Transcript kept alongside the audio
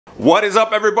What is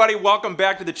up, everybody? Welcome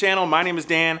back to the channel. My name is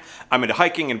Dan. I'm into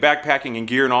hiking and backpacking and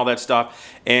gear and all that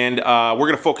stuff. And we're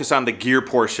gonna focus on the gear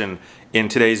portion in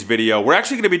today's video. We're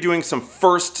actually gonna be doing some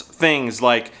first things,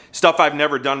 like stuff I've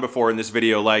never done before in this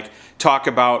video, like talk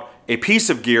about a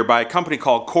piece of gear by a company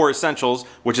called Core Essentials,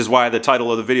 which is why the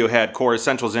title of the video had Core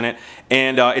Essentials in it.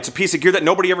 And it's a piece of gear that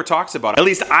nobody ever talks about. At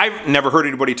least I've never heard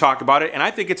anybody talk about it, and I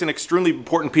think it's an extremely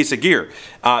important piece of gear.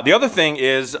 The other thing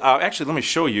is, actually let me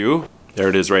show you. There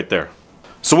it is right there.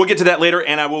 So we'll get to that later,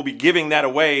 and I will be giving that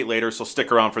away later, so stick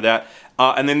around for that.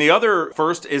 And then the other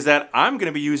first is that I'm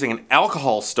gonna be using an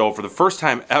alcohol stove for the first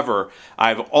time ever.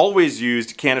 I've always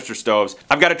used canister stoves.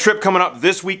 I've got a trip coming up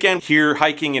this weekend here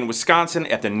hiking in Wisconsin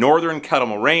at the Northern Kettle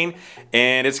Moraine,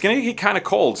 and it's gonna get kind of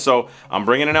cold, so I'm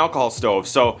bringing an alcohol stove.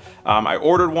 So I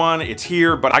ordered one, it's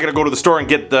here, but I gotta go to the store and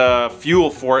get the fuel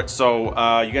for it, so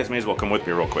you guys may as well come with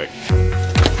me real quick.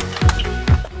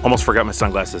 Almost forgot my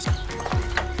sunglasses.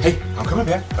 Hey, I'm coming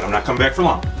back, but I'm not coming back for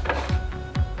long.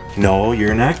 No,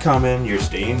 you're not coming. You're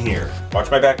staying here. Watch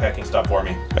my backpacking stuff for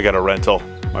me. I got a rental.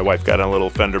 My wife got a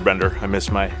little fender bender. I miss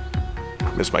my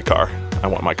car. I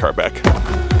want my car back.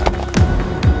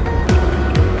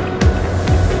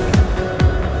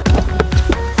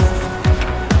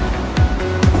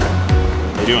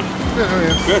 How you doing? Good, how are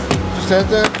you? Good. Just had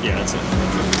that? Yeah, that's it.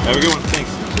 Have a good one.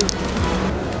 Thanks.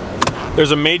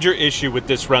 There's a major issue with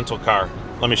this rental car.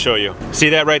 Let me show you. See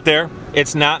that right there?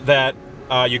 It's not that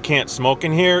you can't smoke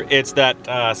in here, it's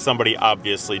that somebody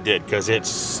obviously did, because it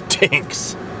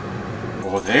stinks.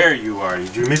 Oh, there you are.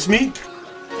 Did you miss me?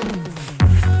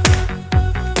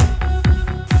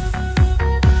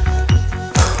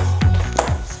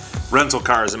 Rental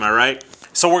cars, am I right?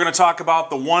 So we're gonna talk about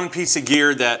the one piece of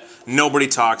gear that nobody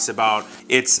talks about.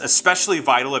 It's especially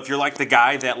vital if you're like the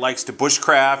guy that likes to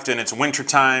bushcraft and it's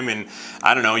wintertime and,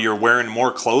 I don't know, you're wearing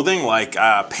more clothing like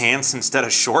pants instead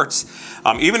of shorts.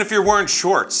 Even if you're wearing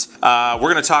shorts, we're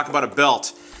gonna talk about a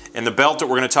belt. And the belt that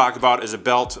we're gonna talk about is a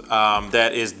belt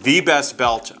that is the best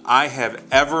belt I have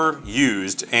ever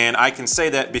used. And I can say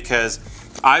that because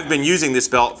I've been using this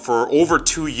belt for over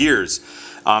 2 years.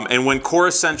 And when Core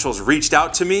Essentials reached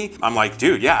out to me, I'm like,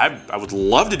 dude, yeah, I would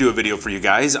love to do a video for you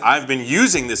guys. I've been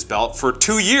using this belt for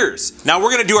 2 years. Now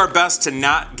we're gonna do our best to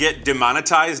not get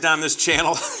demonetized on this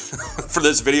channel for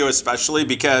this video especially,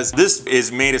 because this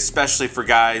is made especially for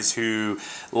guys who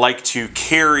like to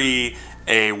carry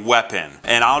a weapon.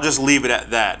 And I'll just leave it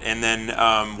at that, and then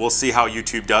we'll see how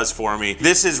YouTube does for me.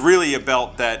 This is really a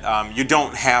belt that you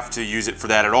don't have to use it for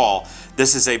that at all.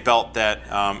 This is a belt that,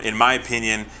 in my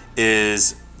opinion,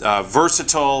 is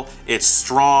versatile, it's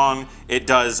strong, it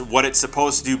does what it's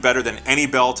supposed to do better than any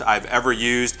belt I've ever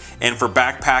used, and for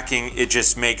backpacking it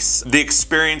just makes the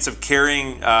experience of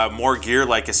carrying more gear,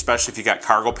 like especially if you got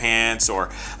cargo pants or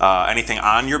anything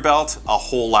on your belt, a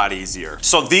whole lot easier.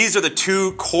 So these are the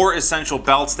two Core Essential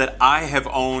belts that I have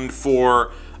owned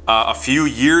for a few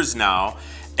years now,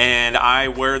 and I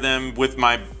wear them with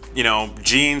my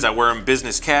jeans. I wear them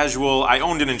business casual. I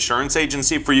owned an insurance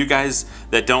agency, for you guys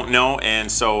that don't know,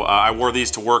 and so I wore these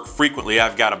to work frequently.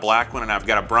 I've got a black one and I've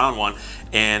got a brown one,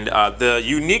 and the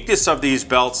uniqueness of these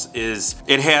belts is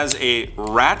it has a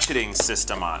ratcheting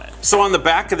system on it. So on the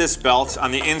back of this belt,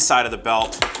 on the inside of the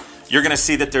belt, you're gonna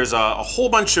see that there's a whole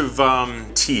bunch of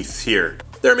teeth here.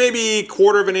 They're maybe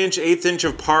 1/4 of an inch, 1/8 inch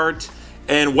apart,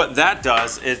 and what that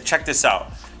does is, check this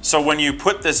out. So when you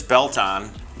put this belt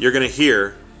on, you're gonna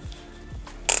hear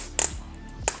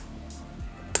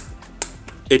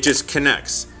it just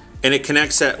connects, and it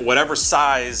connects at whatever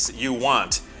size you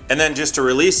want. And then just to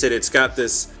release it, it's got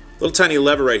this little tiny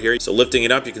lever right here. So lifting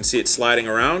it up, you can see it sliding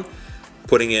around.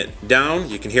 Putting it down,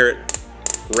 you can hear it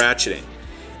ratcheting.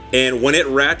 And when it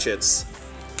ratchets,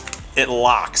 it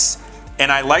locks.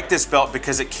 And I like this belt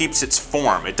because it keeps its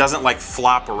form. It doesn't like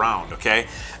flop around, okay?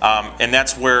 And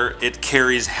that's where it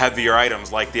carries heavier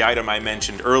items, like the item I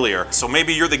mentioned earlier. So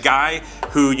maybe you're the guy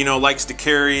who likes to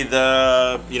carry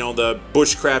the the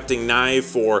bushcrafting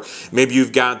knife, or maybe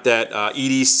you've got that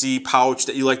EDC pouch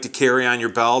that you like to carry on your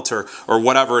belt, or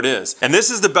whatever it is. And this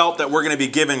is the belt that we're going to be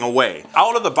giving away.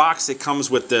 Out of the box, it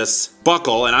comes with this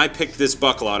buckle, and I picked this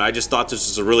buckle out. I just thought this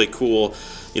was a really cool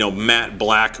matte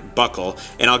black buckle,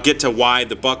 and I'll get to why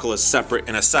the buckle is separate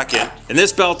in a second. And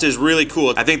this belt is really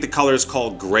cool. I think the color is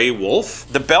called Gray Wolf.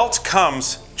 The belt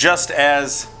comes just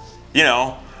as,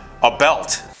 a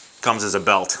belt. Comes as a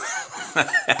belt.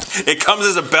 It comes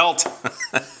as a belt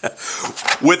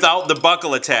without the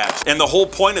buckle attached. And the whole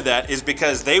point of that is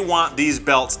because they want these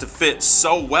belts to fit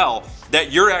so well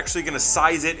that you're actually gonna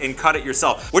size it and cut it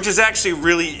yourself, which is actually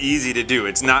really easy to do.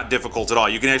 It's not difficult at all.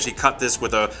 You can actually cut this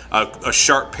with a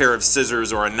sharp pair of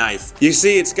scissors or a knife. You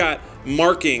see it's got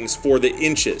markings for the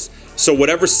inches. So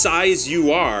whatever size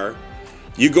you are,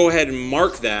 you go ahead and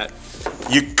mark that,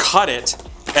 you cut it,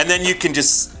 and then you can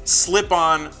just slip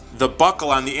on the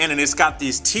buckle on the end, and it's got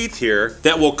these teeth here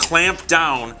that will clamp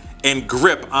down and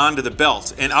grip onto the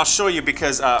belt. And I'll show you,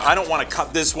 because I don't want to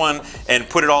cut this one and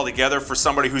put it all together for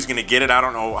somebody who's going to get it. I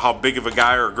don't know how big of a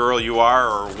guy or girl you are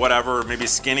or whatever, maybe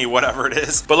skinny, whatever it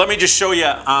is. But let me just show you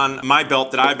on my belt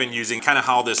that I've been using kind of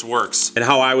how this works and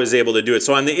how I was able to do it.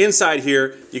 So on the inside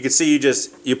here, you can see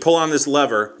you pull on this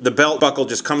lever, the belt buckle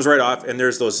just comes right off, and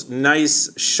there's those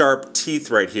nice sharp teeth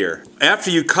right here.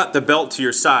 After you cut the belt to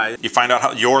your size, you find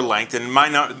out your length, and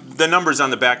the numbers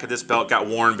on the back of this belt got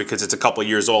worn because it's a couple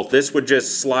years old. This would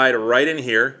just slide right in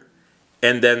here,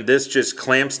 and then this just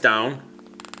clamps down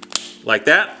like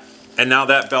that, and now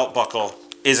that belt buckle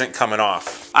isn't coming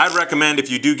off. I'd recommend,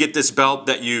 if you do get this belt,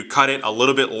 that you cut it a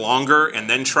little bit longer and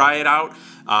then try it out,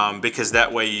 because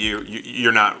that way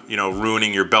you're not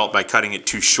ruining your belt by cutting it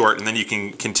too short, and then you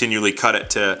can continually cut it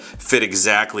to fit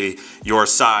exactly your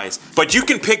size. But you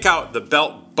can pick out the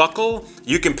belt buckle,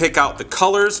 you can pick out the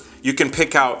colors, you can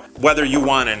pick out whether you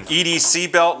want an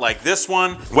EDC belt like this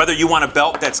one, whether you want a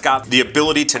belt that's got the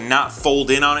ability to not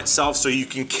fold in on itself so you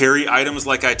can carry items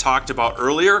like I talked about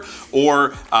earlier,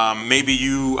 or maybe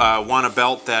you want a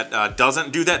belt that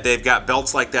doesn't do that. They've got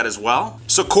belts like that as well.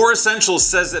 So Core Essentials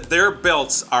says that their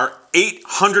belts are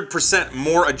 800%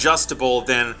 more adjustable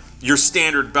than your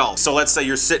standard belt. So let's say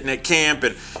you're sitting at camp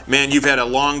and man, you've had a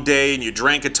long day and you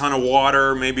drank a ton of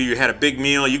water, maybe you had a big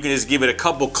meal, you can just give it a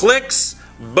couple clicks,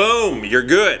 boom, you're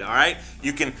good, all right?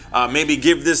 You can maybe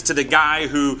give this to the guy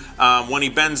who, when he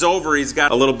bends over, he's got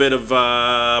a little bit of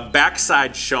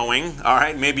backside showing, all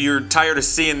right? Maybe you're tired of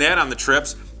seeing that on the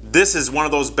trips. This is one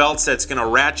of those belts that's gonna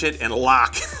ratchet and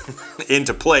lock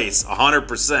into place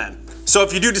 100%. So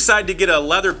if you do decide to get a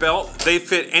leather belt, they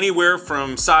fit anywhere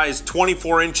from size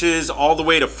 24 inches all the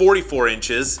way to 44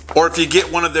 inches. Or if you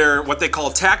get one of their, what they call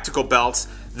tactical belts,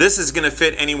 this is gonna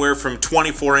fit anywhere from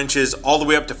 24 inches all the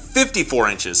way up to 54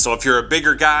 inches. So if you're a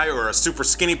bigger guy or a super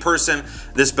skinny person,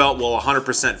 this belt will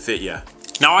 100% fit you.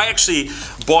 Now I actually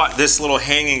bought this little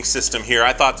hanging system here.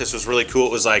 I thought this was really cool.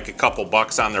 It was like a couple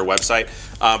bucks on their website,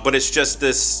 but it's just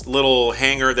this little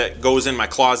hanger that goes in my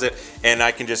closet, and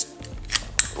I can just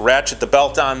ratchet the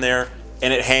belt on there,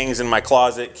 and it hangs in my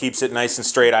closet, keeps it nice and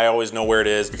straight. I always know where it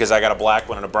is because I got a black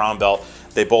one and a brown belt.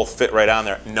 They both fit right on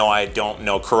there. No, I don't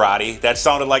know karate. That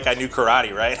sounded like I knew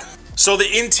karate, right? So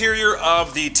the interior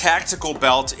of the tactical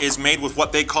belt is made with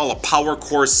what they call a power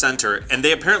core center, and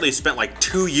they apparently spent like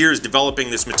 2 years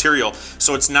developing this material,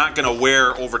 so it's not gonna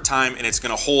wear over time and it's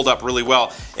gonna hold up really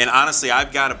well. And honestly,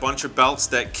 I've got a bunch of belts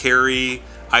that carry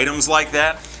items like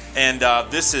that, and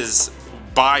this is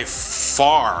by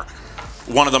far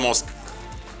one of the most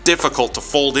difficult to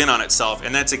fold in on itself,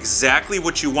 and that's exactly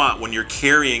what you want when you're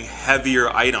carrying heavier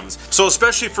items. So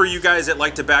especially for you guys that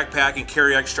like to backpack and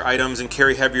carry extra items and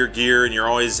carry heavier gear, and you're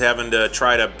always having to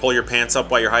try to pull your pants up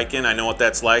while you're hiking, I know what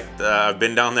that's like. I've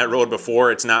been down that road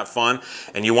before. It's not fun,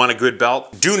 and you want a good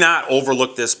belt. Do not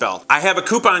overlook this belt. I have a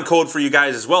coupon code for you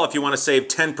guys as well if you want to save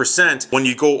 10%. When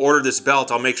you go order this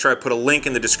belt, I'll make sure I put a link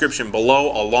in the description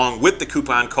below along with the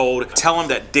coupon code. Tell them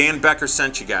that Dan Becker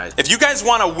sent you guys. If you guys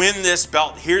want to win this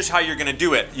belt, here's how you're gonna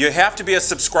do it. You have to be a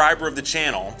subscriber of the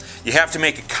channel, you have to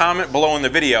make a comment below in the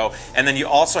video, and then you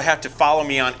also have to follow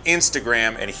me on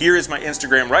Instagram, and here is my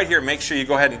Instagram right here. Make sure you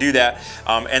go ahead and do that.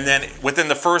 And then within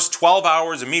the first 12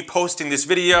 hours of me posting this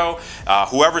video,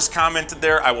 whoever's commented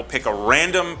there, I will pick a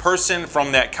random person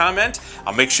from that comment.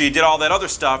 I'll make sure you did all that other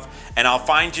stuff, and I'll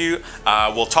find you,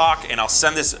 we'll talk, and I'll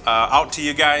send this out to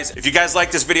you guys. If you guys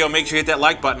like this video, make sure you hit that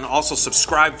like button. Also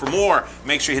subscribe for more.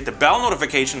 Make sure you hit the bell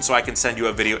notification so I can send you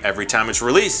a video every time it's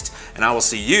released. And I will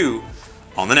see you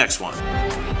on the next one.